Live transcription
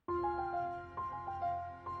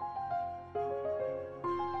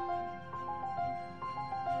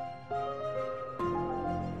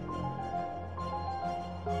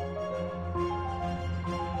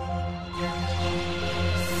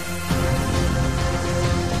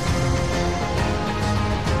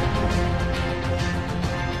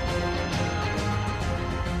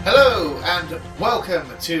Welcome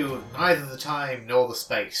to Neither the Time Nor the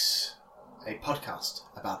Space, a podcast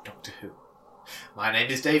about Doctor Who. My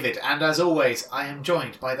name is David, and as always, I am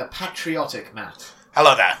joined by the patriotic Matt.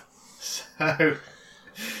 Hello there. So,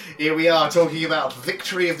 here we are talking about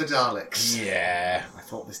Victory of the Daleks. Yeah. I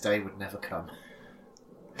thought this day would never come.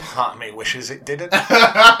 Part of me wishes it didn't.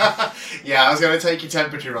 Yeah, I was going to take your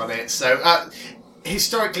temperature on it. So,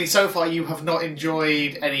 historically, so far, you have not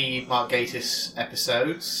enjoyed any Mark Gatiss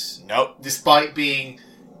episodes. Nope. Despite being...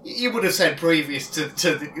 You would have said previous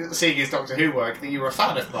to seeing his Doctor Who work that you were a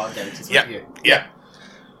fan of Mark Gatiss, weren't you? Yeah.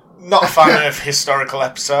 Not a fan of historical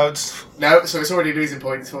episodes. No, so it's already losing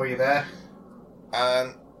points for you there.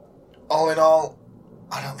 And all in all,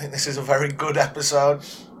 I don't think this is a very good episode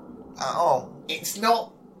at all. It's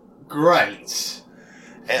not great.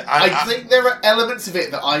 I think there are elements of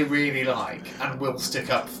it that I really like and will stick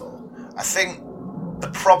up for. I think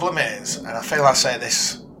the problem is, and I feel I say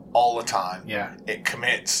this all the time, Yeah. it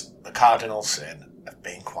commits the cardinal sin of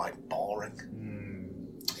being quite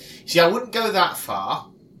boring. See, I wouldn't go that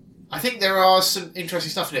far. I think there are some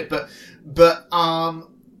interesting stuff in it, but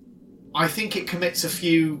I think it commits a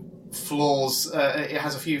few flaws. It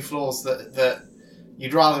has a few flaws that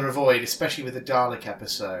you'd rather avoid, especially with the Dalek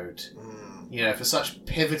episode. You know, for such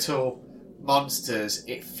pivotal monsters,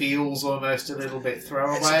 it feels almost a little bit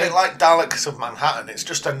throwaway. It's a bit like Daleks of Manhattan. It's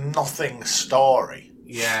just a nothing story.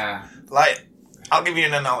 Yeah. Like, I'll give you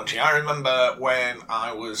an analogy. I remember when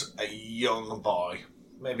I was a young boy,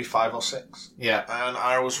 maybe 5 or 6. Yeah. And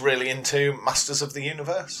I was really into Masters of the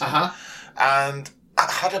Universe. Uh-huh. And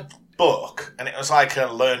I had a book, and it was like a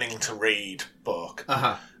learning to read book.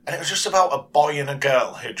 Uh-huh. And it was just about a boy and a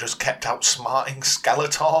girl who just kept outsmarting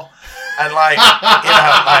Skeletor. And like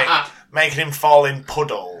making him fall in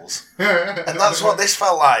puddles. And that's what this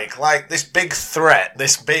felt like. Like, this big threat,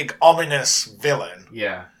 this big ominous villain.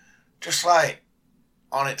 Yeah. Just like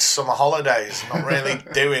on its summer holidays, not really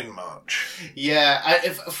doing much.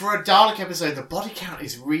 Yeah, for a Dalek episode, the body count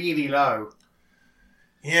is really low.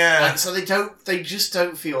 Yeah. And so they just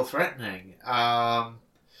don't feel threatening. And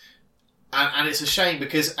it's a shame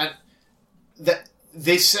because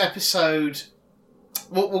this episode,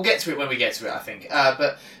 we'll get to it when we get to it, I think.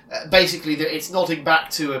 But basically, it's nodding back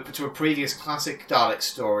to a previous classic Dalek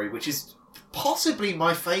story, which is possibly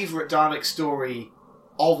my favourite Dalek story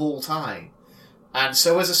of all time. And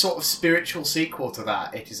so as a sort of spiritual sequel to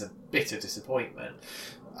that, it is a bitter disappointment.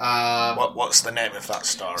 What's the name of that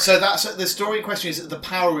story? So the story in question is The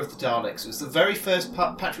Power of the Daleks. It was the very first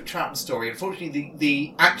Patrick Troughton story. Unfortunately,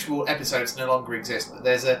 the actual episodes no longer exist, but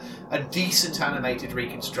there's a decent animated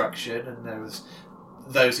reconstruction, and there was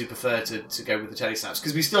those who prefer to go with the telesnaps,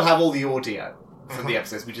 because we still have all the audio from the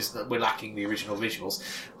episodes, we're lacking the original visuals.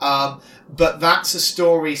 But that's a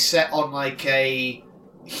story set on like a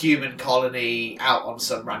human colony out on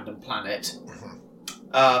some random planet.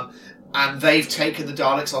 And they've taken the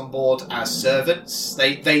Daleks on board as servants.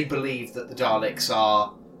 They believe that the Daleks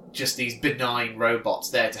are just these benign robots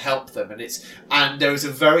there to help them, and there is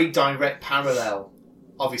a very direct parallel,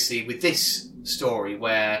 obviously, with this story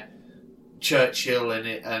where Churchill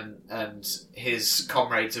and his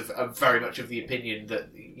comrades are very much of the opinion that,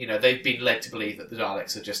 you know, they've been led to believe that the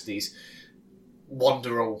Daleks are just these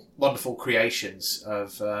wonderful creations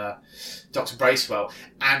of Dr. Bracewell,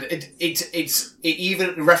 and it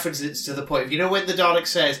even references to the point of, you know, when the Dalek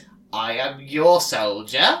says, "I am your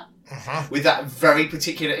soldier," with that very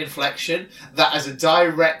particular inflection, that as a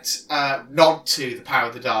direct nod to the Power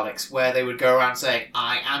of the Daleks, where they would go around saying,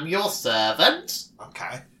 "I am your servant."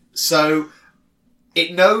 Okay. So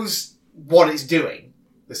it knows what it's doing,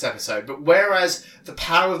 this episode, but whereas the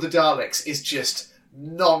Power of the Daleks is just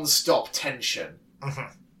non-stop tension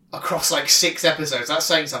across like 6 episodes. That's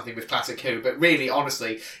saying something with Classic Who, but really,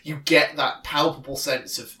 honestly, you get that palpable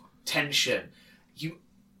sense of tension.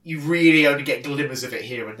 You really only get glimmers of it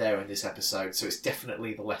here and there in this episode, so it's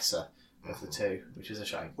definitely the lesser of the two, which is a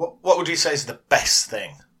shame. What would you say is the best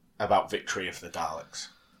thing about Victory of the Daleks?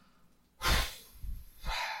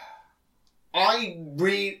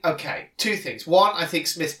 Okay, 2 things. One, I think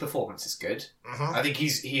Smith's performance is good. I think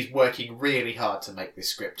he's working really hard to make this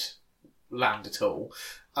script land at all.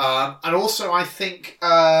 And also, I think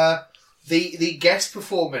the guest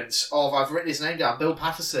performance of, I've written his name down, Bill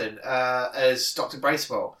Patterson as Dr.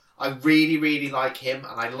 Bracewell. I really, really like him,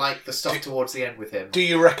 and I like the stuff towards the end with him. Do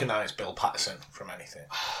you recognise Bill Patterson from anything?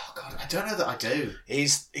 Oh, God, I don't know that I do. He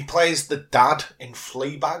plays the dad in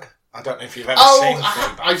Fleabag. I don't know if you've ever seen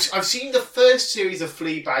Fleabag. I've seen the first series of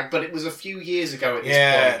Fleabag, but it was a few years ago at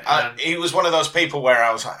this point. He was one of those people where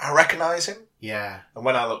I was like, I recognise him. Yeah. And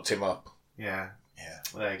when I looked him up. Yeah.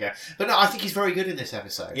 Well, there you go. But no, I think he's very good in this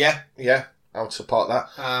episode. Yeah. I would support that.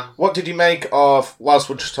 Um, What did you make of, whilst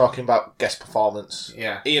we're just talking about guest performance,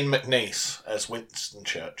 yeah. Ian McNeice as Winston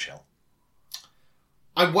Churchill?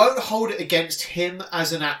 I won't hold it against him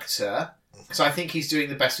as an actor, because I think he's doing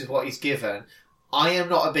the best with what he's given. I am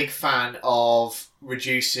not a big fan of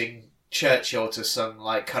reducing Churchill to some,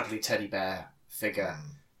 like, cuddly teddy bear figure.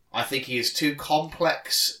 I think he is too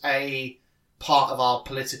complex a part of our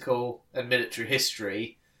political and military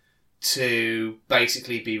history to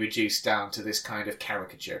basically be reduced down to this kind of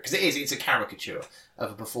caricature. Because it's a caricature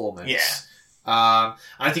of a performance. Yeah. And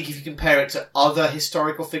I think if you compare it to other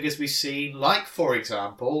historical figures we've seen, like, for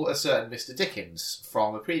example, a certain Mr. Dickens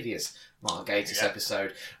from a previous Mark Gatiss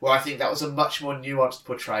episode, where I think that was a much more nuanced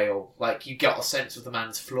portrayal. Like, you get a sense of the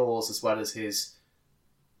man's flaws as well as his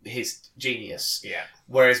genius. Yeah.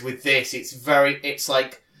 Whereas with this, it's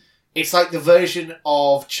like the version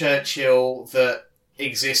of Churchill that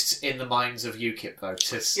exists in the minds of UKIP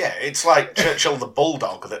voters. Yeah, it's like Churchill the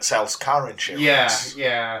bulldog that sells car insurance.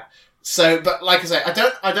 Yeah. So, but like I say,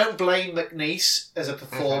 I don't blame McNeice as a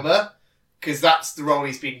performer, because that's the role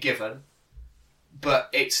he's been given. But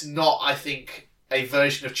it's not, I think, a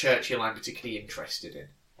version of Churchill I'm particularly interested in.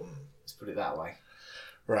 Let's put it that way.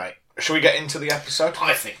 Right. Shall we get into the episode?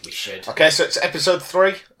 I think we should. Okay, so it's episode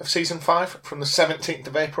 3 of season 5 from the 17th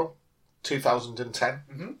of April, 2010.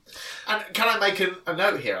 Mm-hmm. And can I make a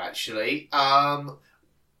note here, actually?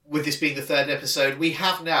 With this being the 3rd episode, we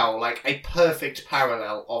have now, like, a perfect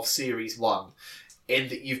parallel of Series 1, in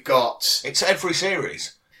that you've got... It's every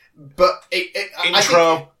series. But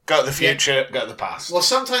Intro, go to the future, go to the past. Well,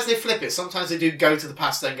 sometimes they flip it. Sometimes they do go to the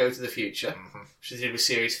past, then go to the future, which they did with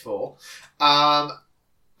Series 4. And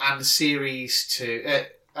Series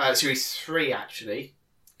 3, actually,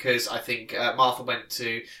 because I think Martha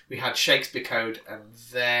we had Shakespeare Code, and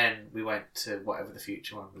then we went to whatever the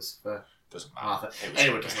future one was for Doesn't matter. Martha.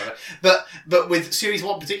 Anyway, it doesn't matter. But with Series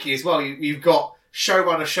 1 particularly as well, you've got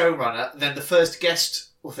showrunner, then the first guest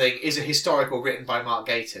thing is a historical written by Mark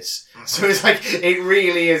Gatiss. So it's like, it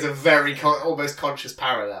really is a very almost conscious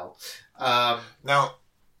parallel. Now,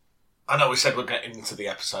 I know we said we're getting into the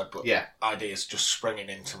episode, but Yeah. ideas just springing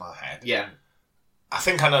into my head. Yeah. I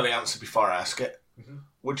think I know the answer before I ask it.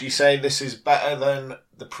 Would you say this is better than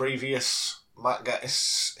the previous Mark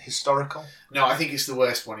Gatiss historical? No, I think it's the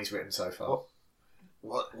worst one he's written so far.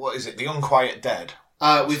 What is it? The Unquiet Dead?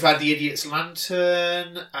 We've had The Idiot's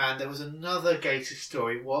Lantern, and there was another Gatiss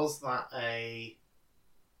story. Was that I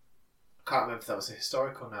can't remember if that was a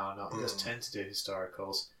historical now or not. He does tend to do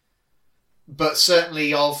historicals. But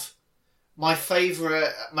certainly of my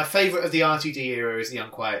favourite of the RTD era is The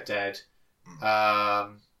Unquiet Dead.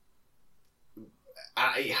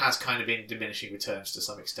 It has kind of been diminishing returns to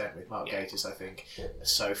some extent with Mark Gatiss, I think,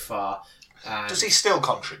 so far. And Does he still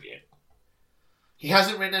contribute? he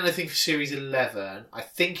hasn't written anything for Series 11. I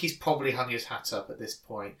think he's probably hung his hat up at this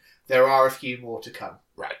point. There are a few more to come.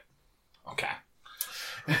 Right. Okay.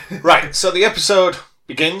 Right, so the episode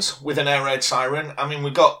begins with an air raid siren. I mean,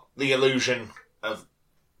 we got the illusion of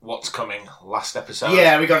what's coming last episode.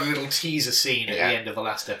 Yeah, we got a little teaser scene at the end of the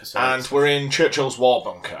last episode. And we're in Churchill's war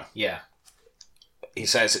bunker. Yeah. He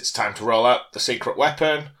says it's time to roll out the secret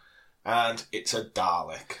weapon, and it's a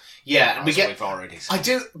Dalek. Yeah, and we've already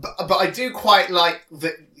seen. but I do quite like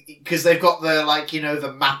that, because they've got the, like, you know,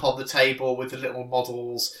 the map on the table with the little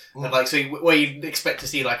models, and like, so where you'd expect to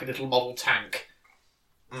see like a little model tank,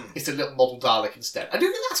 it's a little model Dalek instead. I do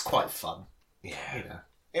think that's quite fun. Yeah, you know.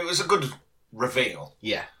 It was a good reveal.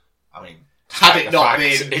 Yeah, I mean, had it not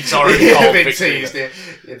been, it's already all been victory. teased in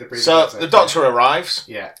the previous So episode. the Doctor arrives.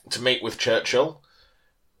 Yeah. To meet with Churchill.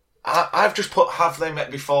 I've just put have they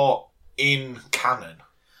met before in canon.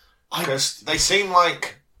 Because they seem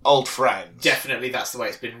like old friends. Definitely, that's the way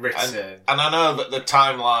it's been written. And I know that the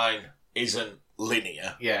timeline isn't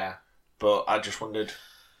linear. Yeah. But I just wondered.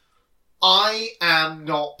 I am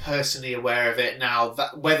not personally aware of it now.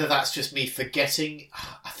 That whether that's just me forgetting,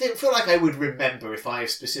 I feel like I would remember if I have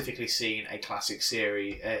specifically seen a classic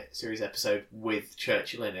series episode with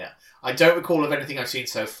Churchill in it. I don't recall of anything I've seen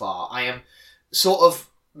so far. I am sort of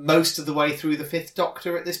most of the way through the 5th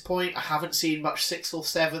Doctor at this point. I haven't seen much 6th or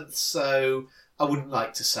 7th, so I wouldn't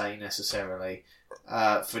like to say necessarily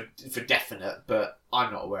for definite, but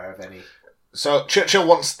I'm not aware of any. So Churchill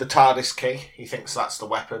wants the TARDIS key. He thinks that's the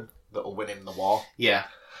weapon that'll win him the war. Yeah.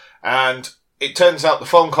 And it turns out the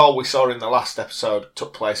phone call we saw in the last episode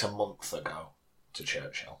took place a month ago to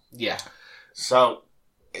Churchill. Yeah. So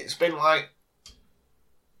it's been like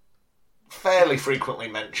fairly frequently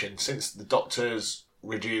mentioned since the Doctor's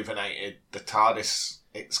rejuvenated, the TARDIS,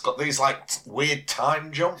 it's got these like weird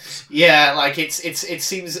time jumps. Yeah, like it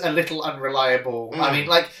seems a little unreliable. I mean,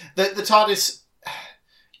 like the TARDIS.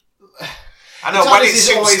 I know, when it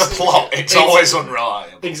suits the plot, it's always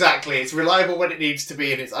unreliable. Exactly, it's reliable when it needs to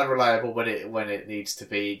be, and it's unreliable when it needs to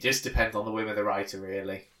be. Just depends on the whim of the writer,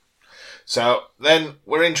 really. So then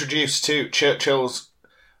we're introduced to Churchill's.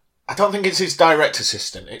 I don't think it's his direct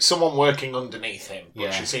assistant. It's someone working underneath him,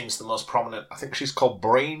 but she seems the most prominent. I think she's called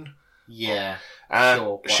Breen. Yeah,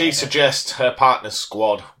 sure. She suggests her partner's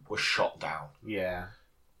squad was shot down. Yeah.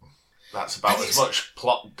 That's about as much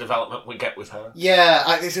plot development we get with her.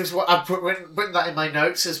 Yeah, this is what I've written that in my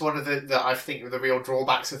notes as one of the I think the real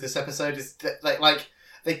drawbacks of this episode is that like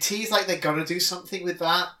they tease like they're gonna do something with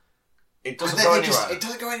that. It doesn't go anywhere. It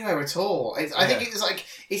doesn't go anywhere at all. I think it's like,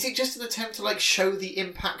 is it just an attempt to like show the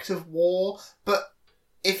impact of war? But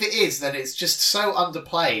if it is, then it's just so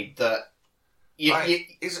underplayed that I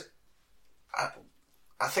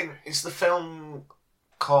think is the film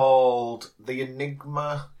called The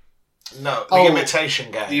Enigma. No, The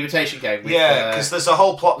Imitation Game. The Imitation Game. Because there's a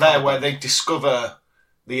whole plot there where they discover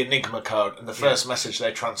the Enigma code, and the first message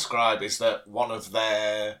they transcribe is that one of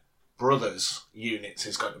their brothers' units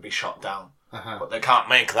is going to be shot down. But they can't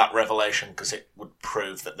make that revelation because it would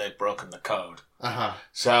prove that they've broken the code.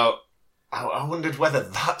 So I wondered whether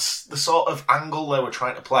that's the sort of angle they were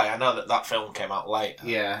trying to play. I know that film came out later.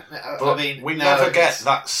 Yeah. But we never get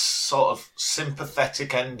that sort of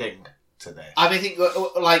sympathetic ending to this. I think,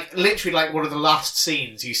 like, literally, like, one of the last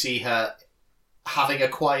scenes, you see her having a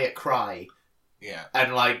quiet cry. Yeah.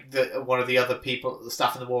 And, like, one of the other people, the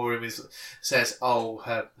staff in the war room says, oh,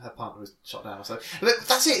 her partner was shot down. So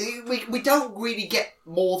that's it. We don't really get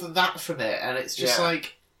more than that from it. And it's just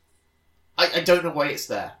like, I don't know why it's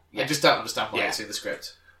there. I just don't understand why it's in the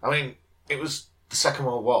script. I mean, it was the Second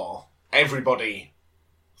World War. Everybody,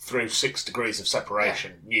 through 6 degrees of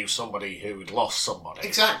separation, knew somebody who had lost somebody.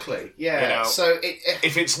 Exactly, yeah. You know, so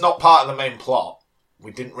if it's not part of the main plot,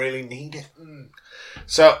 we didn't really need it.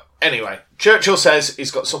 So, anyway, Churchill says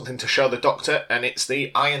he's got something to show the Doctor, and it's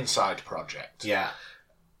the Ironside Project. Yeah.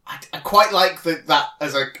 I quite like that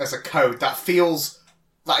as a code.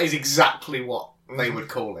 That is exactly what they would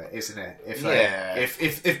call it, isn't it?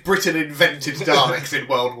 If Britain invented Daleks in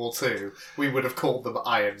World War II, we would have called them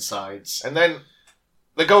Ironsides. And then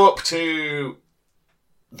they go up to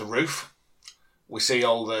the roof. We see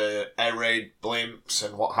all the air raid blimps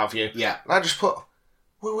and what have you. Yeah. And I just put,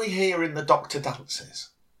 were we here in the Doctor dances?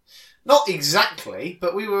 Not exactly,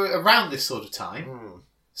 but we were around this sort of time.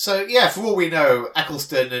 So, yeah, for all we know,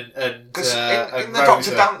 Eccleston and Because in the Rosa...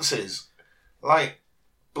 Doctor dances, like,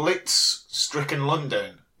 Blitz-stricken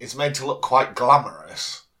London is made to look quite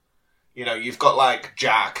glamorous. You know, you've got, like,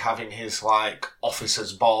 Jack having his, like,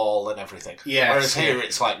 officer's ball and everything. Yeah. Whereas here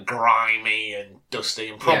it's, like, grimy and dusty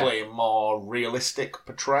and probably a more realistic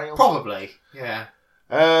portrayal. Probably, yeah.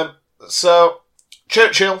 So,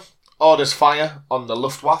 Churchill orders fire on the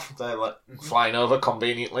Luftwaffe. They're, like, flying over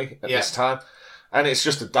conveniently at this time. And it's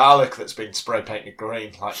just a Dalek that's been spray painted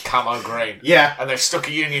green, like camo green. Yeah. And they've stuck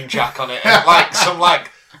a Union Jack on it and, like, some,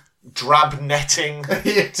 like, drab netting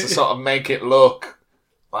to sort of make it look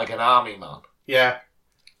like an army man. Yeah.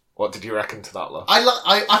 What did you reckon to that, love?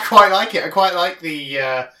 I quite like it. I quite like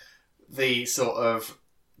the sort of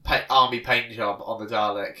army paint job on the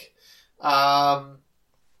Dalek.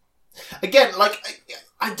 Again, like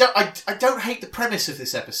I don't hate the premise of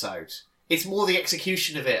this episode. It's more the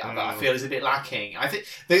execution of it that I feel is a bit lacking. I think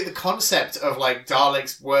the concept of like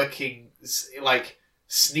Daleks working like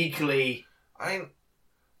sneakily. I mean,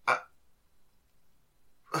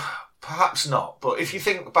 perhaps not. But if you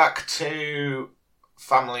think back to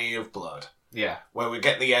Family of Blood, yeah, where we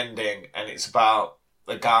get the ending and it's about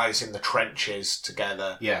the guys in the trenches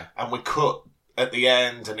together, yeah, and we cut at the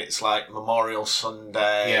end and it's like Memorial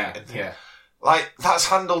Sunday, yeah, and yeah. Like, that's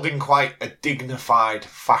handled in quite a dignified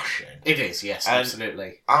fashion. It is, yes, and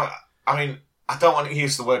absolutely. I mean, I don't want to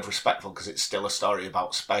use the word respectful because it's still a story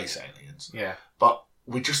about space aliens. Yeah. But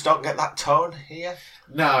we just don't get that tone here.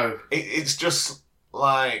 No. It's just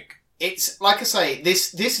like... It's, like I say,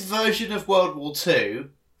 this version of World War II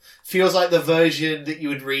feels like the version that you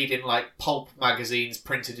would read in, like, pulp magazines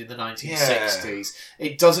printed in the 1960s. Yeah.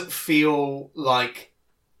 It doesn't feel like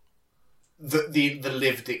the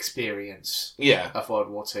lived experience of World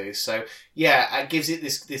War II. So, yeah, it gives it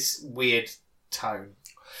this weird tone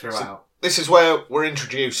throughout. So this is where we're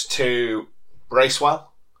introduced to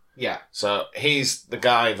Bracewell. Yeah. So he's the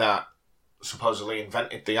guy that supposedly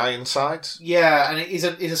invented the Ironsides. Yeah, and he's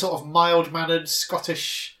a sort of mild-mannered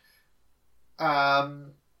Scottish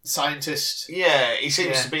scientist. Yeah, he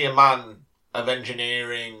seems to be a man of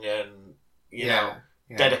engineering and, you know,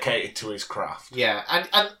 dedicated to his craft. Yeah,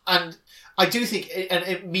 and I do think an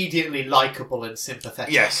immediately likeable and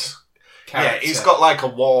sympathetic. Yes. Character. Yeah, he's got like a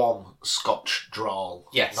warm Scotch drawl.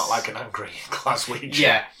 Yes. Not like an angry Glaswegian.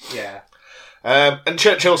 Yeah, yeah. And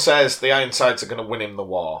Churchill says the Ironsides are going to win him the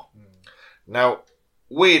war. Now,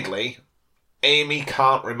 weirdly, Amy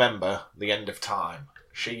can't remember the end of time.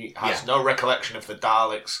 She has no recollection of the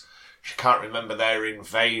Daleks. She can't remember their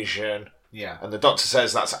invasion. Yeah. And the Doctor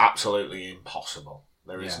says that's absolutely impossible.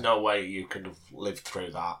 There is no way you could have lived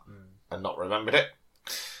through that and not remembered it.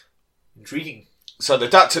 Intriguing. So the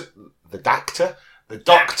Doctor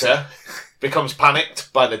becomes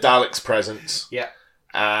panicked by the Daleks' presence. Yeah.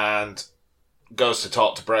 And goes to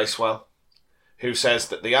talk to Bracewell, who says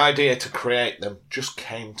that the idea to create them just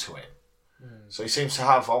came to him. So he seems to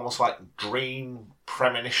have almost like dream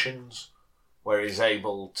premonitions where he's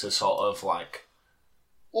able to sort of like...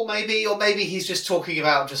 Or maybe he's just talking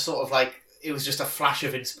about just sort of like, it was just a flash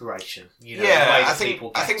of inspiration. You know, yeah, I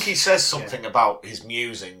think he says something about his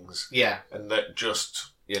musings. Yeah. And that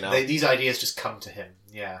just, you know... These ideas just come to him.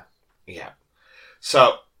 Yeah. Yeah.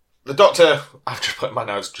 So, the Doctor, I've just put in my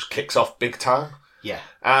notes, just kicks off big time. Yeah.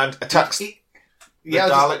 And attacks the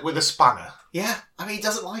Dalek with a spanner. Yeah. I mean, he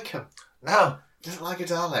doesn't like him. No. He doesn't like a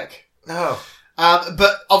Dalek. No.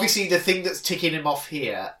 But obviously the thing that's ticking him off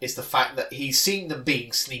here is the fact that he's seen them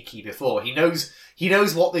being sneaky before. He knows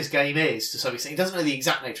what this game is to some extent. He doesn't know the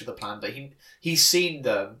exact nature of the plan, but he's seen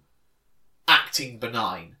them acting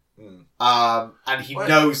benign. And he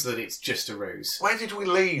knows that it's just a ruse. Where did we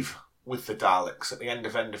leave with the Daleks at the end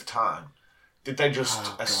of Time? Did they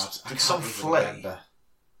just... did some flee? Remember.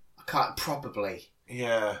 I can't... Probably.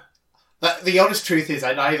 Yeah. The honest truth is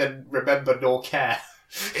I neither remember nor care.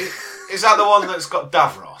 Is that the one that's got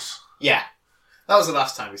Davros? Yeah. That was the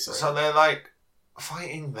last time we saw it. So they're like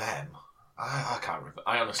fighting them. I can't remember.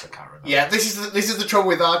 I honestly can't remember. Yeah, this is the trouble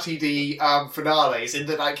with RTD finales, in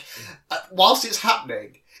that like whilst it's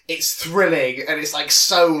happening, it's thrilling and it's like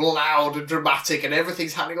so loud and dramatic and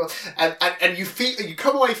everything's happening, and you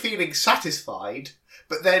come away feeling satisfied,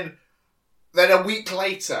 but then a week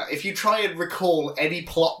later, if you try and recall any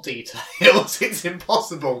plot details, it's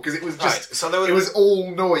impossible because it was just it was all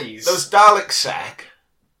noise. There was Dalek Sec,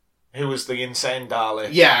 who was the insane Dalek.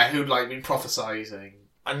 Yeah, who'd like been prophesying.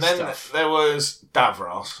 And then there was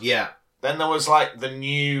Davros. Yeah. Then there was like the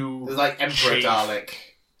new... There's like Emperor chief. Dalek,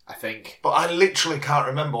 I think. But I literally can't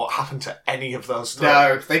remember what happened to any of those three.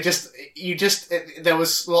 No, there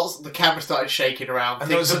was lots... The camera started shaking around.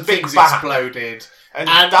 And there was a big things bang. Exploded. And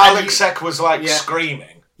Dalek Sec was like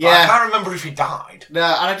screaming. Yeah. I can't remember if he died. No,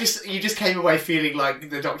 and you just came away feeling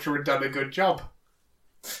like the Doctor had done a good job.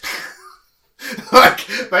 Like,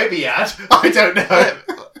 maybe he had. I don't know.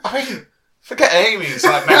 I mean... Forget Amy's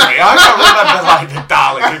like memory. I can't remember like the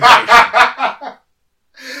Dalek invasion.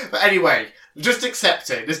 But anyway, just accept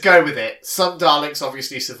it. Just go with it. Some Daleks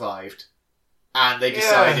obviously survived, and they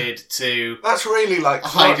decided to that's really like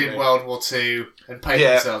hide in World War II and paint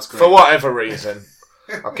themselves green for whatever reason.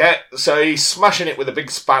 Okay, so he's smashing it with a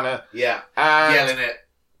big spanner. Yeah, and yelling it.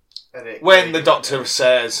 When the Doctor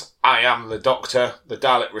says, "I am the Doctor," the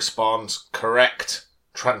Dalek responds, "Correct,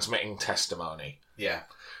 transmitting testimony." Yeah.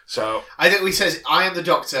 So I think he says, "I am the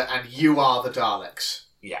Doctor, and you are the Daleks."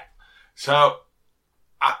 Yeah. So,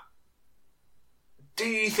 do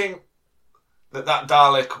you think that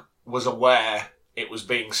Dalek was aware it was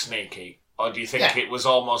being sneaky, or do you think it was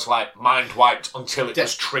almost like mind wiped until it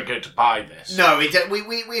was triggered by this? No, we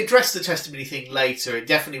addressed the testimony thing later.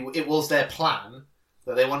 It was their plan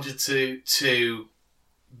that they wanted to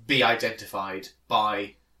be identified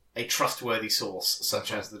by a trustworthy source,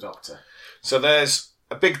 such as the Doctor. So there's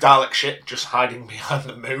a big Dalek ship just hiding behind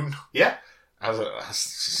the moon. Yeah.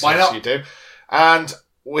 As why not? You do. And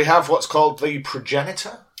we have what's called the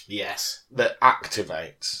progenitor. Yes. That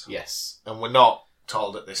activates. Yes. And we're not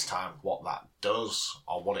told at this time what that does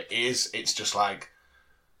or what it is. It's just like,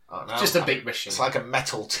 I don't know. Just a big machine. It's like a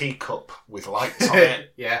metal teacup with lights on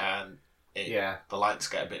it. Yeah. And the lights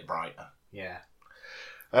get a bit brighter. Yeah.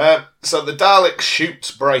 So the Dalek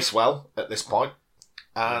shoots Bracewell at this point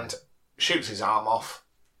and shoots his arm off.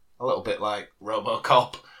 A little bit like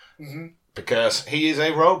RoboCop. Mm-hmm. Because he is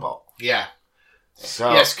a robot. Yeah.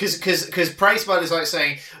 So yes, because Bracewell is like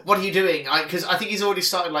saying, "What are you doing?" Because I think he's already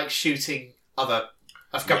started like shooting a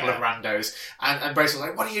couple of randos, and Bracewell's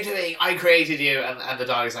like, "What are you doing? I created you," and the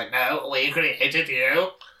Dalek's like, "No, we created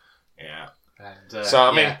you." Yeah. And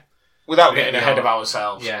so I mean, without getting ahead of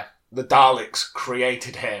ourselves, the Daleks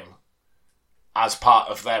created him as part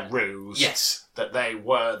of their ruse. Yes. That they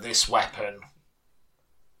were this weapon.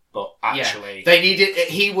 but actually... They needed...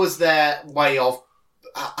 He was their way of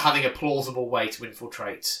having a plausible way to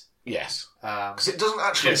infiltrate. Yes. Because it doesn't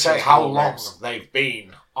actually say Churchill's how long holograms. they've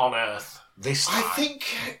been on Earth this time.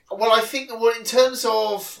 I think, in terms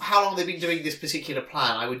of how long they've been doing this particular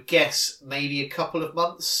plan, I would guess maybe a couple of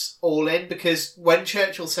months all in, because when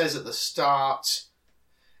Churchill says at the start,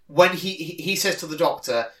 when he says to the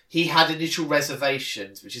Doctor, he had initial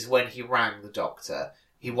reservations, which is when he rang the Doctor.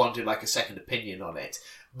 He wanted like a second opinion on it.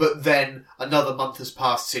 But then another month has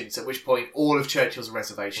passed since, at which point all of Churchill's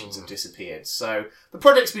reservations have disappeared. So the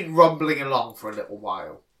project's been rumbling along for a little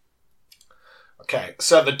while. Okay,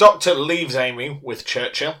 so the Doctor leaves Amy with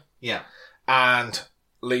Churchill. Yeah. And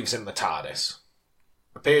leaves in the TARDIS.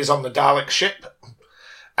 Appears on the Dalek ship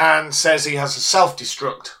and says he has a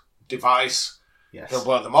self-destruct device. Yes. He'll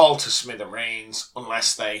blow them all to smithereens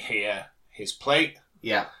unless they hear his plate.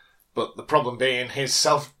 Yeah. But the problem being his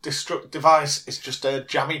self-destruct device is just a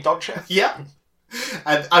jammy dodger. Yeah.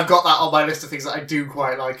 And I've got that on my list of things that I do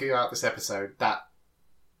quite like about this episode.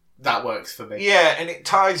 That works for me. Yeah, and it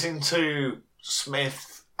ties into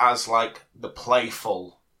Smith as like the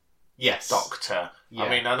playful Doctor. Yeah. I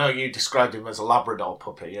mean, I know you described him as a Labrador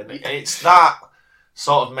puppy, and it's that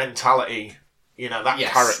sort of mentality, that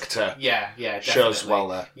character. Yeah, definitely. Shows well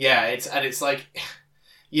there. Yeah, it's like,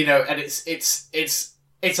 and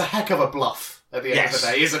it's a heck of a bluff at the end of the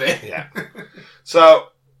day, isn't it? Yeah. So,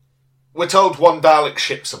 we're told one Dalek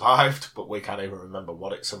ship survived, but we can't even remember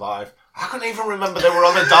what it survived. I can't even remember they were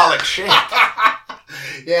on a Dalek ship.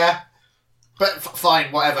 Yeah. But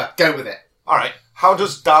fine, whatever. Go with it. Alright, how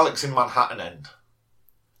does Daleks in Manhattan end?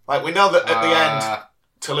 Like, we know that at the end,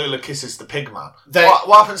 Tallulah kisses the pig man.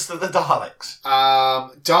 What happens to the Daleks?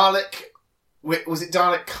 Dalek... Was it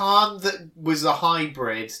Dalek Khan that was a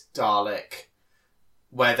hybrid Dalek?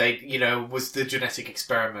 Where they, was the genetic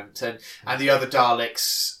experiment, and the other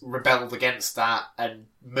Daleks rebelled against that and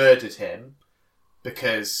murdered him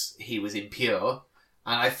because he was impure.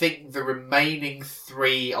 And I think the remaining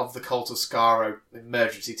 3 of the Cult of Skaro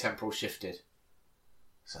emergency temporal shifted.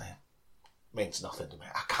 So, means nothing to me.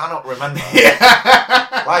 I cannot remember. Yeah.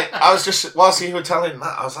 Like, I was just, whilst you were telling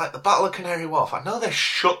that, I was like, the Battle of Canary Wharf, I know they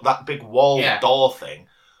shut that big wall door thing.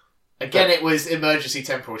 Again, it was emergency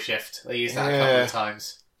temporal shift. They used that a couple of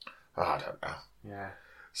times. Oh, I don't know. Yeah.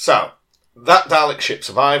 So, that Dalek ship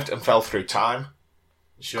survived and fell through time.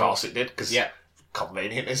 Sure. Of course it did, because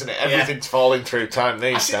convenient, isn't it? Yeah. Everything's falling through time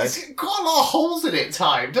these days. It's got a lot of holes in it,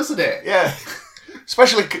 time, doesn't it? Yeah.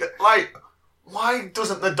 Especially, like, why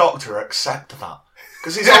doesn't the Doctor accept that?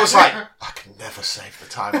 Because he's always like, I can never save the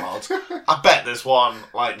Time Lords. I bet there's one,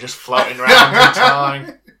 like, just floating around in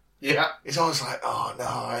time. Yeah. He's always like, oh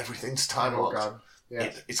no, everything's Time Lords.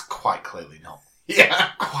 Yeah. It's quite clearly not. Yeah.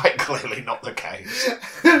 Quite clearly not the case.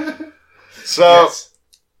 So,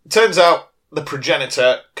 turns out the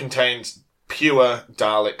progenitor contains pure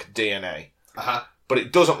Dalek DNA. Uh-huh. But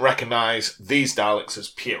it doesn't recognise these Daleks as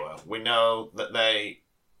pure. We know that they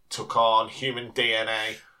took on human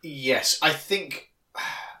DNA. Yes, I think...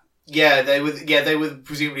 Yeah, they were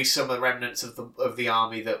presumably some of the remnants of the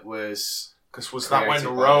army that was... Because was that when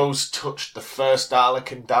Rose touched the first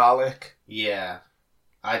Dalek in Dalek? Yeah.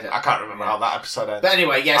 I can't remember how that episode ended. But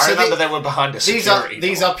anyway, yeah. I remember they were behind a security door.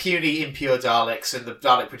 These are puny, impure Daleks, and the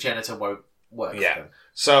Dalek progenitor won't work for them.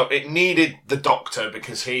 So it needed the Doctor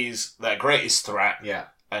because he's their greatest threat. Yeah.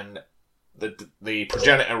 And the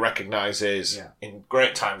progenitor recognises in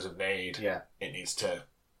great times of need, it needs to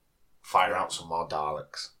fire out some more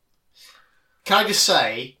Daleks. Can I just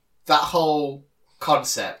say, that whole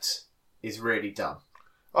concept is really dumb.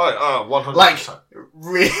 Oh, 100%. Like,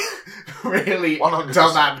 really 100%.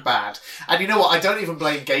 Dumb and bad. And you know what? I don't even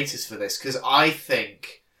blame Gatiss for this, because I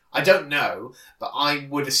don't know, but I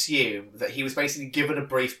would assume that he was basically given a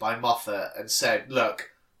brief by Moffat and said,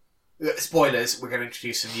 look, spoilers, we're going to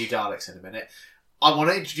introduce some new Daleks in a minute. I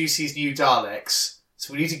want to introduce these new Daleks,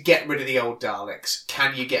 so we need to get rid of the old Daleks.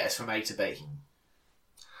 Can you get us from A to B?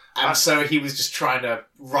 And so he was just trying to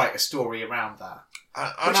write a story around that.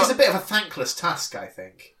 Which is a bit of a thankless task, I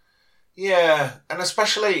think. Yeah, and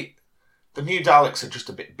especially the new Daleks are just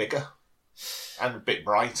a bit bigger and a bit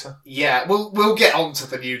brighter. Yeah, we'll get on to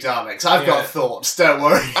the new Daleks. I've got thoughts, don't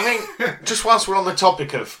worry. I mean, just whilst we're on the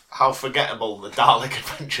topic of how forgettable the Dalek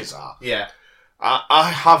adventures are,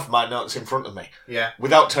 I have my notes in front of me. Yeah.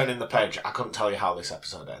 Without turning the page, I couldn't tell you how this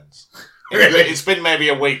episode ends. Really? It's been maybe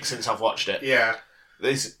a week since I've watched it. Yeah.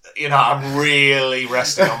 This, I'm really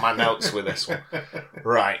resting on my notes with this one.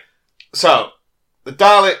 Right. So, the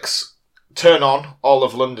Daleks turn on all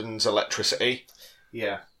of London's electricity.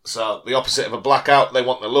 Yeah. So, the opposite of a blackout, they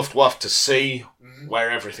want the Luftwaffe to see where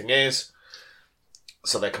everything is.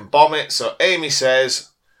 so they can bomb it. So Amy says...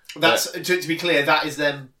 That's to be clear, that is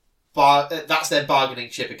them. That's their bargaining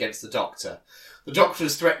chip against the Doctor. The Doctor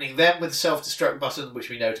is threatening them with the self-destruct button, which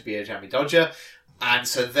we know to be a jammy dodger, and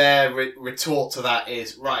so their retort to that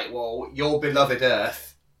is, right, well, your beloved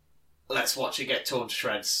Earth, let's watch it get torn to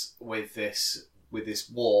shreds with this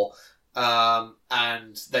war,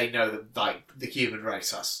 and they know that like the human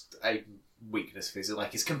race has a weakness of his,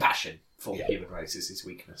 like his compassion for the human race is his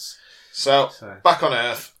weakness. So back on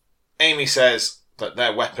Earth, Amy says that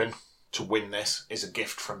their weapon to win this is a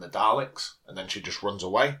gift from the Daleks, and then she just runs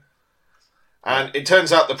away. And it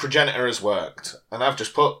turns out the progenitor has worked, and I've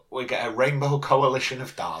just put, we get a rainbow coalition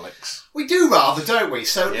of Daleks. We do rather, don't we?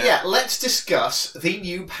 So yeah, let's discuss the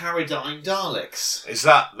new Paradigm Daleks. Is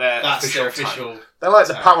that their official title? They're like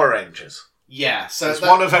the Power Rangers. Yeah, so there's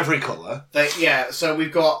one of every colour. So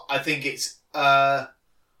we've got, I think it's black,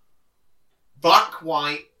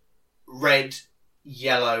 white, red,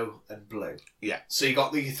 yellow, and blue. Yeah. So you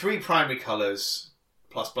got the three primary colours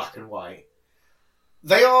plus black and white.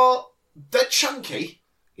 They're chunky.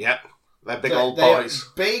 Yep. They're big old boys.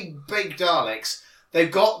 Big Daleks.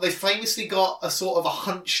 They famously got a sort of a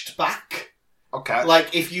hunched back. Okay.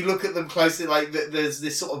 Like if you look at them closely, like there's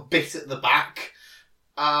this sort of bit at the back.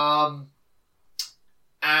 And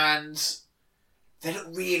they look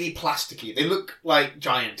really plasticky. They look like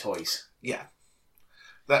giant toys. Yeah.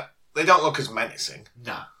 They don't look as menacing.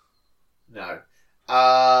 No.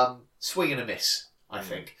 Swing and a miss, I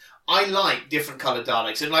think. I like different coloured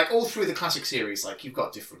Daleks, and like all through the classic series, like you've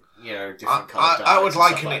got different coloured Daleks. I would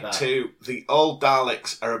liken it to the old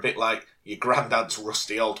Daleks are a bit like your granddad's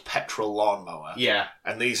rusty old petrol lawnmower. Yeah.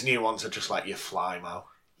 And these new ones are just like your Flymo.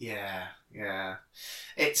 Yeah.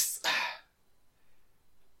 It's...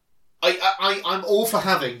 I'm all for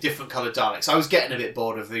having different coloured Daleks. I was getting a bit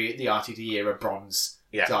bored of the RTD era bronze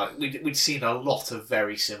Dalek. We'd seen a lot of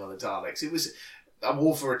very similar Daleks. I'm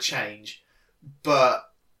all for a change, but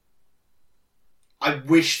I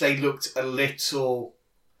wish they looked a little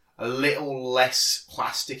less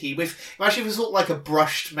plasticky. Imagine if it was sort of like a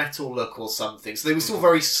brushed metal look or something. So they were still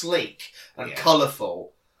very sleek and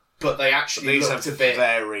colourful, but they actually looked a bit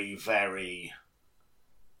very, very.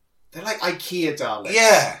 They're like IKEA Daleks.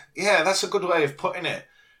 Yeah, that's a good way of putting it.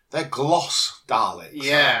 They're gloss Daleks.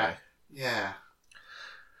 Yeah.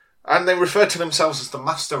 And they refer to themselves as the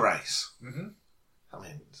Master Race. Mm-hmm. I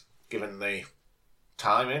mean, given the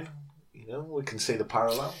timing, we can see the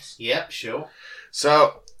parallels. Yep, sure.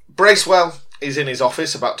 So, Bracewell is in his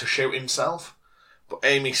office about to shoot himself, but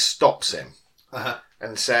Amy stops him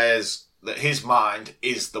and says that his mind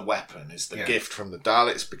is the weapon, is the gift from the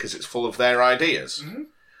Daleks because it's full of their ideas. Mm-hmm.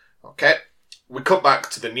 Okay, we cut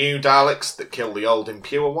back to the new Daleks that kill the old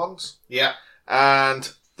impure ones. Yeah.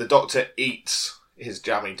 And the Doctor eats his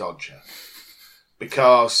jammy dodger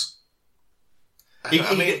because he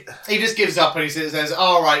just gives up and he says,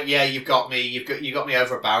 "All right, yeah, you've got me. You got me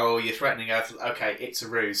over a barrel. You're threatening Earth. Okay, it's a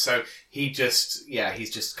ruse." So he's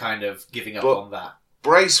just kind of giving up on that.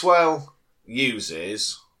 Bracewell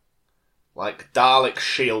uses like Dalek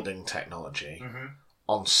shielding technology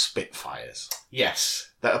on Spitfires.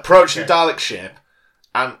 Yes, that approach the Dalek ship,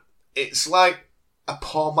 and it's like a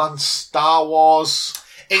poor man's Star Wars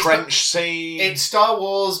trench scene. It's Star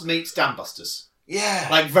Wars meets Dambusters. Yeah.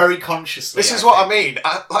 Like, very consciously. This is what I mean.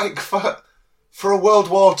 Like, for a World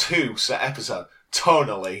War II set episode,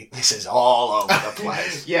 tonally, this is all over the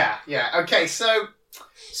place. Yeah. Okay, so,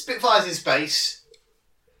 Spitfires in space,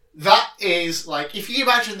 that is, like, if you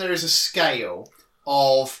imagine there is a scale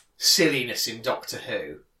of silliness in Doctor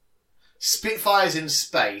Who, Spitfires in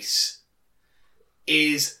space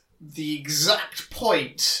is the exact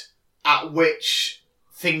point at which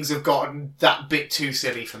things have gotten that bit too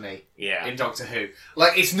silly for me. Yeah. In Doctor Who.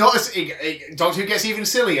 Like, it's not as... Doctor Who gets even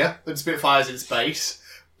sillier than Spitfires in space,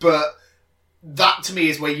 but that, to me,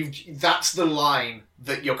 is where that's the line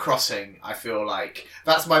that you're crossing, I feel like.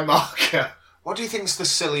 That's my marker. What do you think's the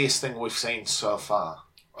silliest thing we've seen so far?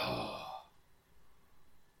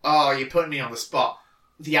 Oh, you're putting me on the spot.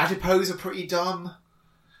 The adipose are pretty dumb.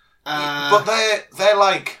 But they're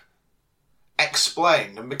like,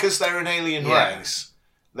 explained, and because they're an alien race...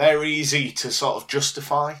 They're easy to sort of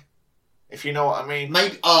justify, if you know what I mean.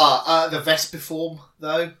 Maybe the Vespiform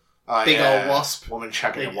though. Big old wasp. Woman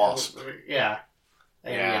shagging a wasp.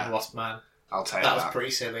 Alien wasp man. I'll take that. That was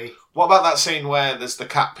pretty silly. What about that scene where there's the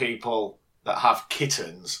cat people that have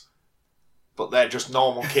kittens, but they're just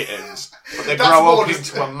normal kittens, but they grow up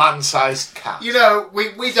into a man-sized cat? We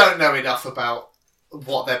don't know enough about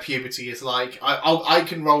what their puberty is like. I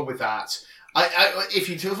can roll with that. If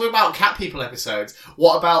you talk about cat people episodes,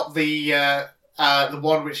 what about the the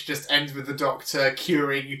one which just ends with the Doctor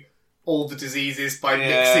curing all the diseases by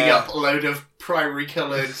mixing up a load of primary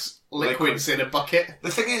coloured liquids in a bucket. The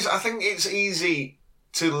thing is, I think it's easy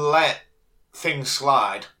to let things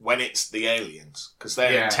slide when it's the aliens, because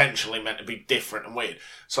they're intentionally meant to be different and weird.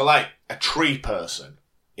 So, like, a tree person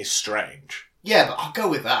is strange. Yeah, but I'll go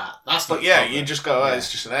with that. That's not. But yeah, you just go,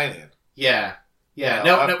 it's just an alien. Yeah. Yeah. You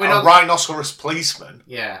know, No, we're not. A rhinoceros policeman.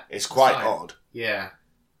 Yeah. Is quite odd. Yeah.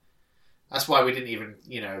 That's why we didn't even,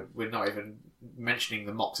 we're not even mentioning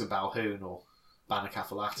the Mox of Balhoun or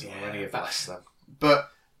Banacafalata or any of that.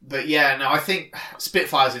 But yeah, no, I think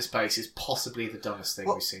Spitfires in Space is possibly the dumbest thing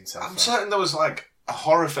we've seen so far. I'm certain there was like a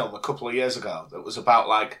horror film a couple of years ago that was about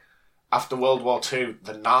like after World War II,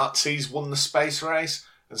 the Nazis won the space race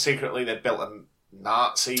and secretly they built a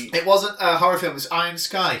Nazi. It wasn't a horror film; it was Iron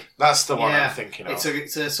Sky. That's the one I'm thinking of.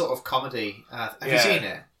 It's a sort of comedy. Have you seen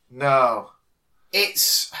it? No.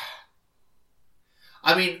 It's.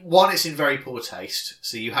 I mean, one, it's in very poor taste,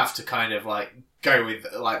 so you have to kind of like go with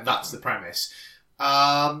like that's the premise.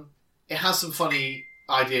 It has some funny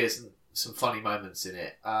ideas and some funny moments in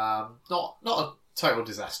it. Not a total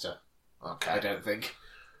disaster. Okay. I don't think.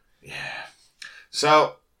 Yeah.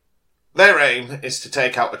 So their aim is to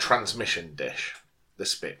take out a transmission dish, the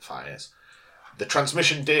Spitfires. The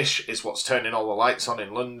transmission dish is what's turning all the lights on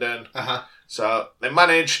in London. Uh-huh. So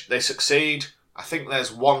they succeed. I think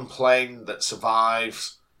there's one plane that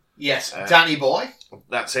survives. Yes, Danny Boy.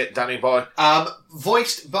 That's it, Danny Boy.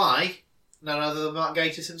 Voiced by none other than Mark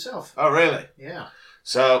Gatiss himself. Oh, really? Yeah.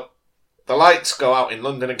 So the lights go out in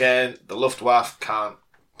London again. The Luftwaffe can't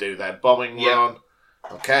do their bombing run.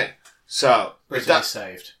 Okay. So Britain is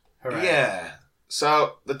saved. Hooray. Yeah.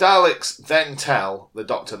 So the Daleks then tell the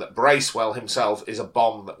Doctor that Bracewell himself is a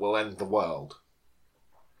bomb that will end the world.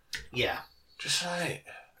 Yeah. Just like,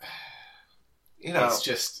 it's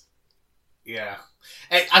just, yeah.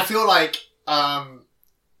 I feel like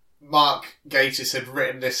Mark Gatiss had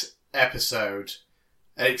written this episode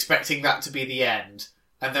expecting that to be the end,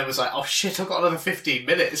 and then was like, oh shit, I've got another 15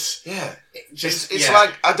 minutes. Yeah. It's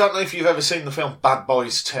like, I don't know if you've ever seen the film Bad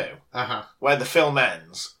Boys 2, where the film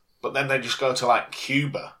ends, but then they just go to like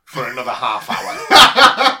Cuba for another half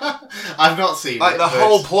hour. I've not seen like it. The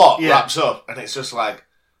whole plot wraps up, and it's just like,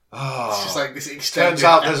 it's just like this extended turns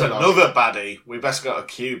out there's epilogue. another baddie. We best go to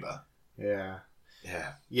Cuba. Yeah.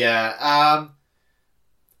 Yeah. Yeah.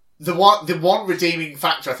 The one redeeming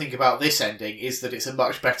factor I think about this ending is that it's a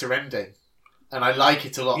much better ending, and I like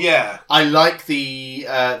it a lot. Yeah. I like the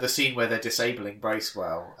scene where they're disabling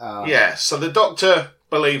Bracewell. Yeah. So the Doctor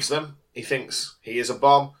believes them. He thinks he is a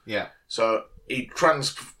bomb. Yeah. So he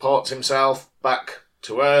transports himself back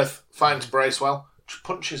to Earth, finds Bracewell, just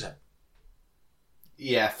punches him.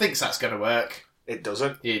 Yeah, thinks that's going to work. It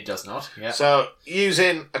doesn't. It does not, yeah. So,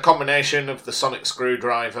 using a combination of the sonic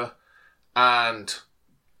screwdriver and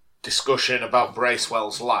discussion about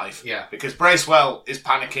Bracewell's life. Yeah. Because Bracewell is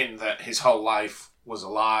panicking that his whole life was a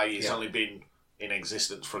lie. He's only been in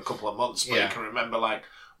existence for a couple of months, but he can remember, like,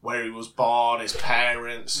 where he was born, his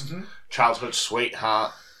parents, childhood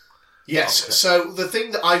sweetheart. Yes, so the thing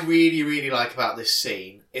that I really, really like about this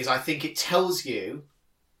scene is I think it tells you,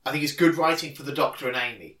 I think it's good writing for the Doctor and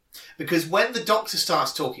Amy. Because when the Doctor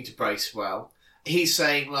starts talking to Bracewell, he's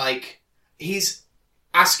saying, like, he's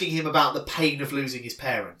asking him about the pain of losing his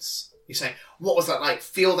parents. He's saying, what was that like?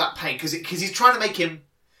 Feel that pain. Because he's trying to make him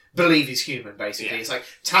believe he's human, basically. Yeah. It's like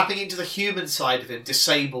tapping into the human side of him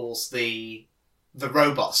disables the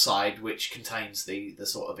robot side, which contains the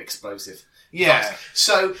sort of explosive. Yeah.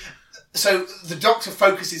 So the Doctor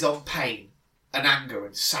focuses on pain and anger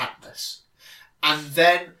and sadness. And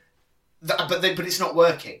then... But it's not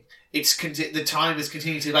working. The time is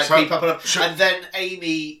continuing to creep up and up. Sure. And then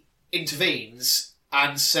Amy intervenes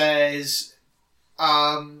and says,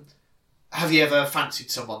 have you ever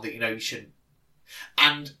fancied someone that you shouldn't?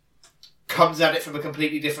 And comes at it from a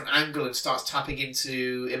completely different angle and starts tapping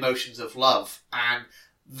into emotions of love. And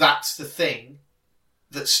that's the thing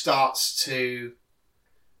that starts to...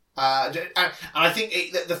 and I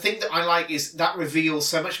think the thing that I like is that reveals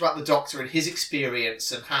so much about the Doctor and his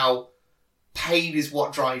experience and how pain is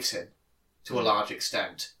what drives him to a large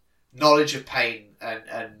extent. Knowledge of pain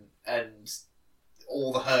and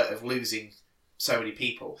all the hurt of losing so many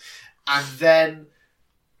people. And then,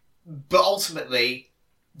 but ultimately,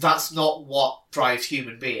 that's not what drives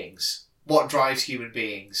human beings. What drives human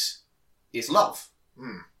beings is love.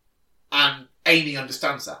 And Amy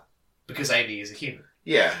understands that because Amy is a human.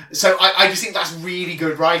 Yeah. So I just think that's really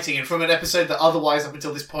good writing, and from an episode that otherwise up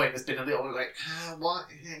until this point has been a little like, what?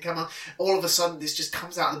 Yeah, come on. All of a sudden this just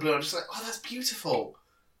comes out of the blue and I'm just like, oh, that's beautiful.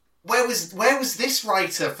 Where was this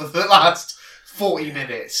writer for the last 40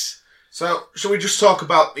 minutes. So, shall we just talk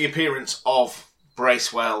about the appearance of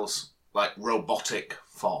Bracewell's, like, robotic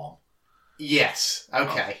form? Yes.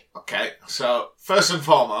 Okay. Okay, so, first and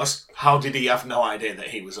foremost, how did he have no idea that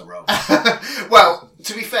he was a robot? Well,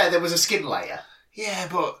 to be fair, there was a skin layer. Yeah,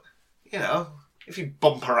 but, you know, if you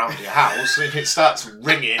bump around your house, if it starts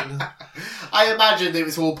ringing... I imagine it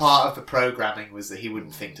was all part of the programming, was that he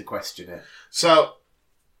wouldn't think to question it. So,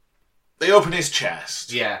 they open his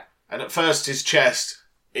chest. Yeah. And at first, his chest,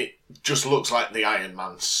 it just looks like the Iron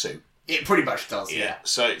Man suit. It pretty much does, yeah.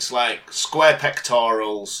 So it's like square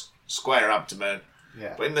pectorals, square abdomen.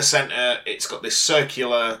 Yeah. But in the centre, it's got this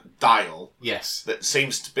circular dial Yes. that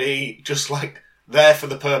seems to be just like there for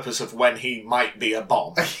the purpose of when he might be a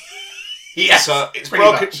bomb. Yes. So it's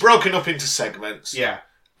pretty broken up into segments. Yeah.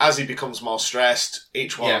 As he becomes more stressed,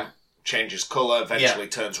 each one changes colour, eventually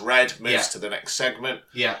turns red, moves to the next segment.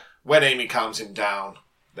 Yeah. When Amy calms him down,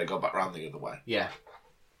 they go back round the other way. Yeah.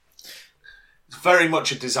 It's very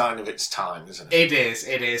much a design of its time, isn't it?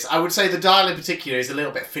 It is. I would say the dial in particular is a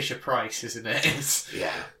little bit Fisher-Price, isn't it?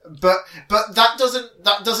 Yeah. But that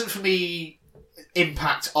doesn't for me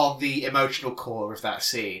impact on the emotional core of that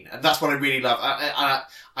scene, and that's what I really love.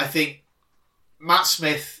 I think Matt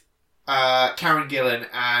Smith, Karen Gillan,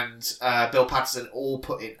 and Bill Patterson all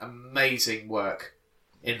put in amazing work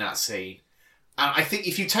in that scene. And I think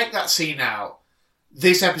if you take that scene out,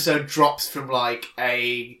 this episode drops from like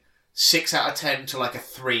a 6 out of 10 to like a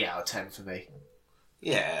 3 out of 10 for me.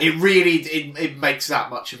 Yeah. It really it makes that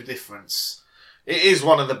much of a difference. It is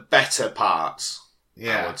one of the better parts,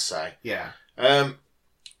 Yeah. I would say. Yeah.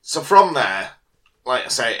 So from there, like I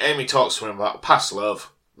say, Amy talks to him about past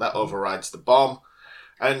love. That overrides the bomb.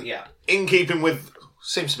 And in keeping with,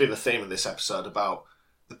 seems to be the theme of this episode about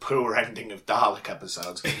the poor ending of Dalek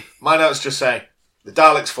episodes, my notes just say, the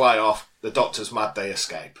Daleks fly off, the Doctor's mad, they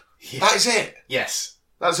escape. Yeah. That is it. Yes.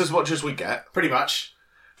 That's as much as we get. Pretty much.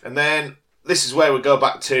 And then this is where we go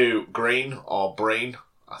back to Green, or Breen.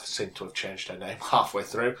 I seem to have changed her name halfway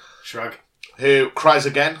through. Shrug. Who cries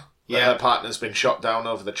again that Yeah. her partner's been shot down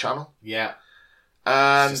over the channel. Yeah.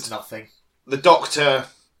 And It's just nothing. the Doctor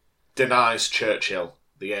denies Churchill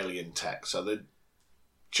the alien tech. So the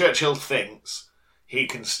Churchill thinks he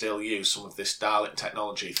can still use some of this Dalek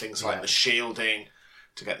technology. Things like the shielding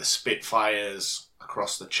to get the Spitfires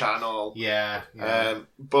across the channel. Yeah.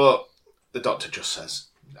 But the Doctor just says,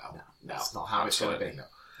 no. That's not how it's going to be. No.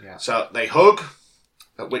 Yeah. So they hug,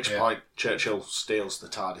 at which point Churchill steals the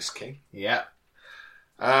TARDIS key. Yeah.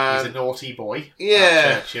 And He's a naughty boy.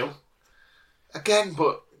 Yeah. Churchill. Again,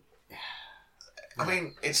 but I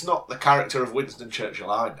mean, it's not the character of Winston Churchill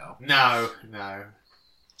I know. No.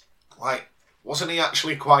 Like, wasn't he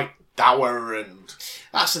actually quite dour and...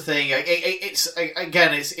 That's the thing.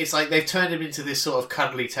 It's like they've turned him into this sort of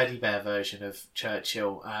cuddly teddy bear version of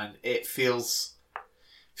Churchill, and it feels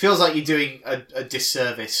like you're doing a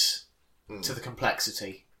disservice to the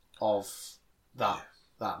complexity of that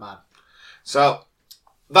man. So,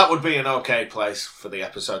 that would be an okay place for the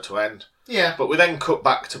episode to end. Yeah. But we then cut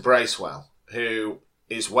back to Bracewell, who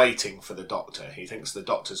is waiting for the Doctor. He thinks the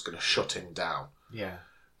Doctor's going to shut him down. Yeah.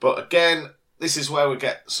 But again, this is where we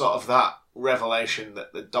get sort of that revelation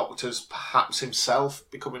that the Doctor's perhaps himself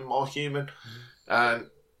becoming more human. And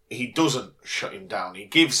he doesn't shut him down. He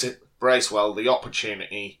gives Bracewell the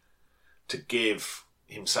opportunity to give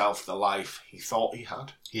himself the life he thought he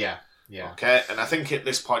had. Yeah. Okay, and I think at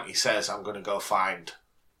this point he says, I'm going to go find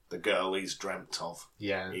the girl he's dreamt of.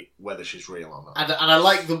 Yeah. Whether she's real or not. And I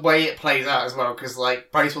like the way it plays out as well, because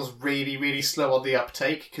like Bracewell's really, really slow on the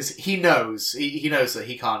uptake, because he knows that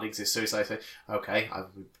he can't exist. So he's like, okay,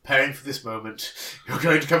 I've been preparing for this moment. You're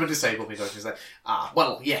going to come and disable me. Doctor. He's like,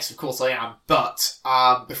 well, yes, of course I am. But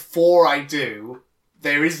before I do,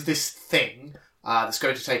 there is this thing that's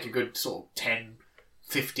going to take a good sort of 10,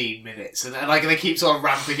 15 minutes, and like they keep sort of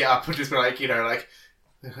ramping it up and just be like,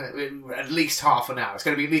 at least half an hour. It's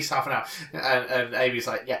going to be at least half an hour. And Amy's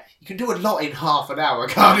like, yeah, you can do a lot in half an hour,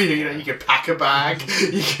 can't you? You can pack a bag,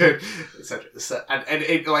 you can, etc. And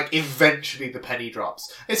it, like, eventually the penny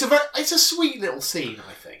drops. It's a sweet little scene,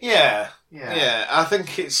 I think. Yeah. I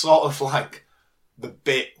think it's sort of like the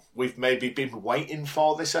bit we've maybe been waiting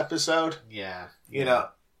for this episode. Yeah.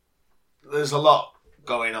 There's a lot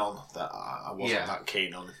going on that I wasn't that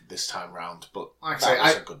keen on this time round, but like that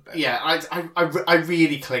was a good bit. Yeah, I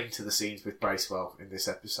really cling to the scenes with Bracewell in this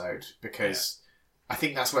episode, because I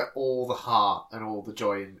think that's where all the heart and all the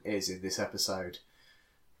joy is in this episode.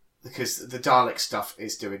 Because the Dalek stuff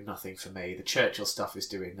is doing nothing for me. The Churchill stuff is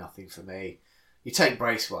doing nothing for me. You take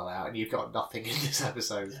Bracewell out and you've got nothing in this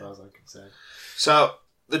episode as far as I'm concerned. So,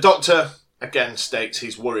 the Doctor again states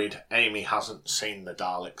he's worried Amy hasn't seen the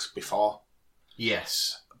Daleks before.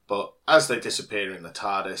 Yes. But as they disappear in the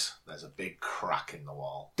TARDIS, there's a big crack in the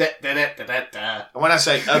wall. Da, da, da, da, da, da. And when I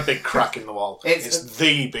say a big crack in the wall, it's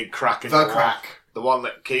the big crack in the wall. The crack. The one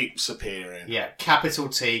that keeps appearing. Yeah, capital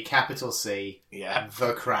T, capital C. Yeah. And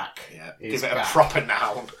the crack. Yeah. Is Give it back. a proper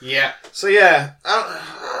noun. Yeah. So yeah,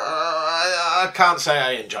 I can't say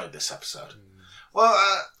I enjoyed this episode. Well,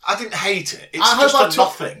 I didn't hate it. It's just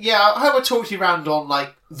nothing. Yeah, I hope I talked you around on,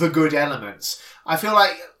 like, the good elements. I feel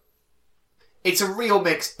like it's a real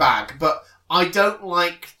mixed bag, but I don't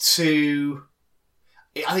like to...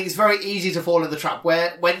 I think it's very easy to fall in the trap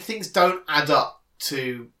where when things don't add up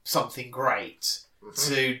to something great,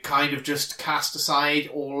 to kind of just cast aside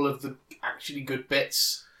all of the actually good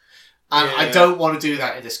bits. And I don't want to do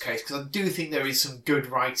that in this case, because I do think there is some good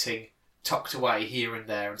writing tucked away here and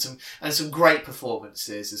there, and some great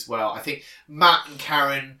performances as well. I think Matt and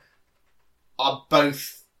Karen are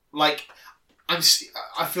both, like, I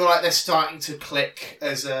feel like they're starting to click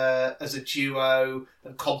as a duo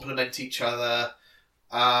and complement each other.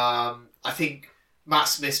 I think Matt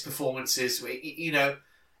Smith's performances, you know,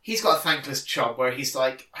 he's got a thankless job where he's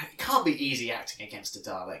like, it can't be easy acting against a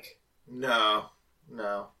Dalek. No.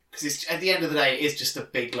 Because at the end of the day, it's just a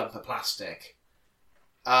big lump of plastic.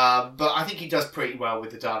 But I think he does pretty well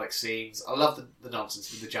with the Dalek scenes. I love the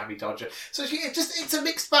nonsense with the Jammy Dodger. So it's a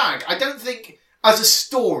mixed bag. I don't think, as a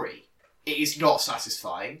story, it is not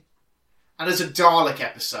satisfying. And as a Dalek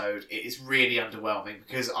episode, it is really underwhelming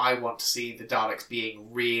because I want to see the Daleks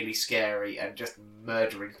being really scary and just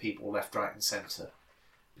murdering people left, right and centre.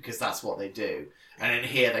 Because that's what they do. And in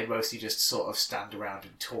here, they mostly just sort of stand around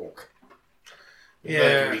and talk.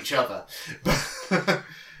 Murder each other. I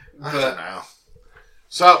don't know.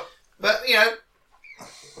 So, but you know,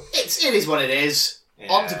 it is what it is.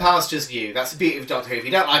 Yeah. On to pastures new. That's the beauty of Doctor Who. If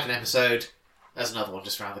you don't like an episode, there's another one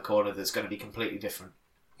just around the corner that's going to be completely different.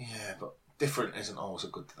 Yeah, but different isn't always a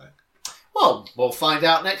good thing. Well, we'll find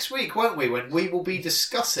out next week, won't we? When we will be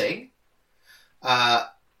discussing The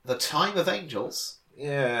Time of Angels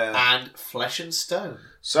and Flesh and Stone.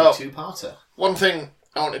 So, the two-parter. One thing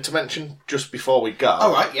I wanted to mention just before we go.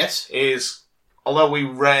 All right, yes. Is, although we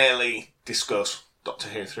rarely discuss Doctor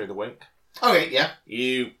Who through the week. Okay, yeah.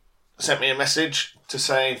 You sent me a message to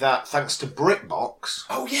say that thanks to BritBox...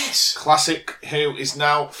 Oh, yes! Classic Who is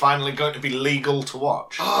now finally going to be legal to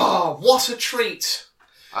watch. Oh, what a treat!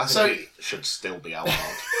 I think it should still be outlawed.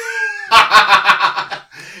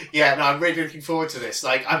 Yeah, no, I'm really looking forward to this.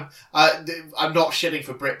 Like, I'm not shitting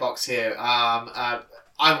for BritBox here.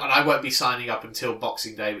 I won't be signing up until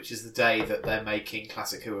Boxing Day, which is the day that they're making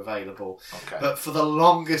Classic Who available. Okay. But for the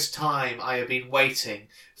longest time, I have been waiting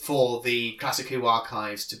for the Classic Who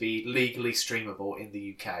archives to be legally streamable in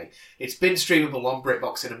the UK. It's been streamable on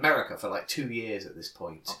BritBox in America for like 2 years at this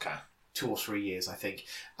point. Okay. 2 or 3 years, I think.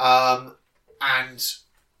 And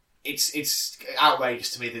it's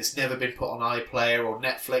outrageous to me that it's never been put on iPlayer or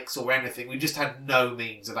Netflix or anything. We just had no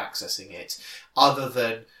means of accessing it other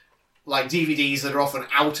than like DVDs that are often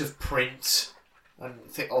out of print and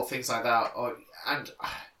or things like that. And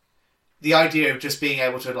the idea of just being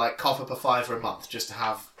able to like cough up a £5 a month just to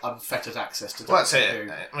have unfettered access to Well, that's Doctor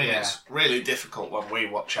it. Who. I mean, it's really difficult when we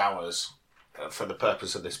watch ours for the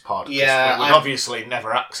purpose of this podcast. Yeah, we would obviously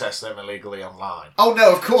never access them illegally online. Oh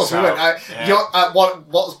no, of course So, we won't. yeah.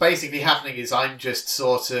 What's basically happening is I'm just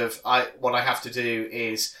sort of what I have to do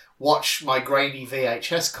is watch my grainy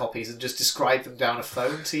VHS copies and just describe them down a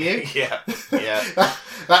phone to you. Yeah.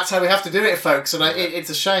 That's how we have to do it, folks, and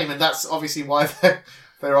it's a shame, and that's obviously why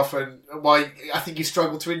they're often why I think you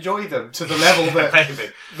struggle to enjoy them to the level that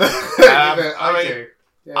Maybe. that I I mean, do.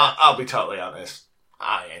 Yeah. I'll be totally honest.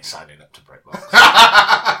 I ain't signing up to BritBox.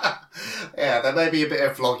 Yeah, there may be a bit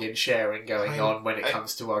of vlogging sharing going on when it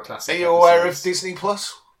comes to our classic. Are you aware of episodes. Disney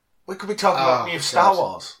Plus? We could be talking about new Star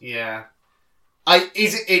Wars. Yeah.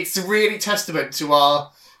 It's really testament to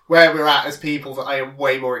where we're at as people that I am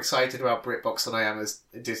way more excited about BritBox than I am as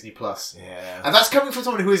Disney Plus. Yeah. And that's coming from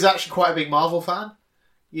someone who is actually quite a big Marvel fan.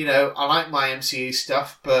 You know, I like my MCU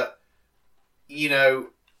stuff, but, you know,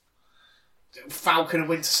 Falcon and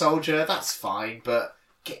Winter Soldier, that's fine, but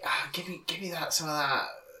give me some of that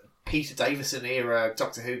Peter Davison era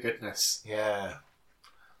Doctor Who goodness. Yeah.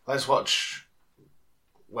 Let's watch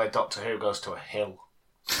where Doctor Who goes to a hill.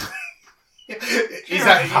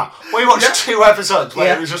 We watched 2 episodes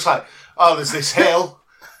where it was just like, oh, there's this hill,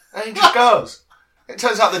 and he just goes. It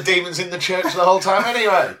turns out the demon's in the church the whole time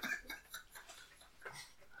anyway.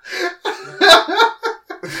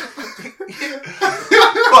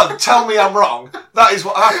 Come on, tell me I'm wrong. That is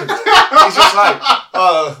what happened. He's just like,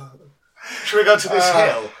 oh, should we go to this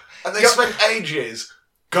hill? And they spent ages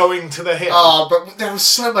going to the hill. Oh, but there was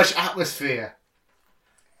so much atmosphere.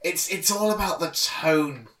 It's all about the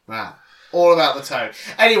tone, man. All about the tone.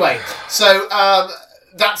 Anyway, so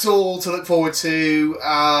that's all to look forward to.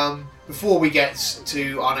 Before we get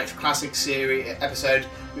to our next classic series episode,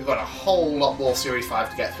 we've got a whole lot more Series 5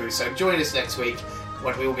 to get through. So join us next week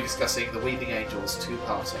when we will be discussing The Weeping Angels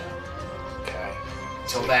 2-parter. Okay.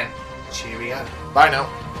 Till then, cheerio. Bye now.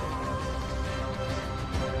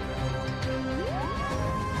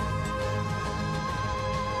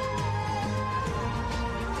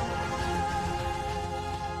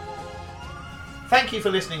 Thank you for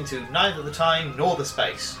listening to Neither the Time Nor the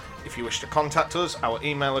Space. If you wish to contact us, our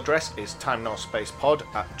email address is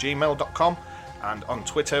timenorspacepod@gmail.com, and on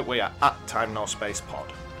Twitter we are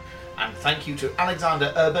 @timenorspacepod. And thank you to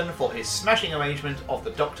Alexander Urban for his smashing arrangement of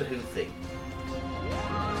the Doctor Who theme.